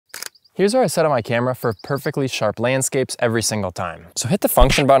Here's where I set up my camera for perfectly sharp landscapes every single time. So hit the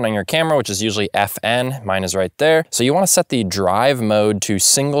function button on your camera, which is usually FN, mine is right there. So you wanna set the drive mode to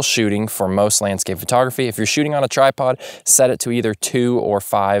single shooting for most landscape photography. If you're shooting on a tripod, set it to either 2 or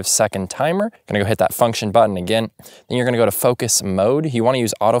 5 second timer. Gonna go hit that function button again. Then you're gonna go to focus mode. You wanna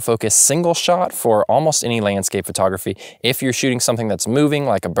use autofocus single shot for almost any landscape photography. If you're shooting something that's moving,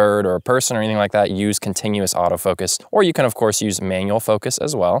 like a bird or a person or anything like that, use continuous autofocus, or you can of course use manual focus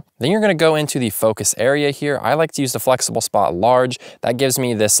as well. Then you're gonna go into the focus area here. I like to use the flexible spot large. That gives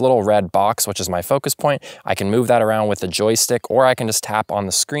me this little red box, which is my focus point. I can move that around with the joystick, or I can just tap on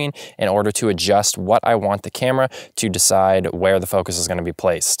the screen in order to adjust what I want the camera to decide where the focus is going to be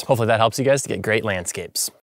placed. Hopefully that helps you guys to get great landscapes.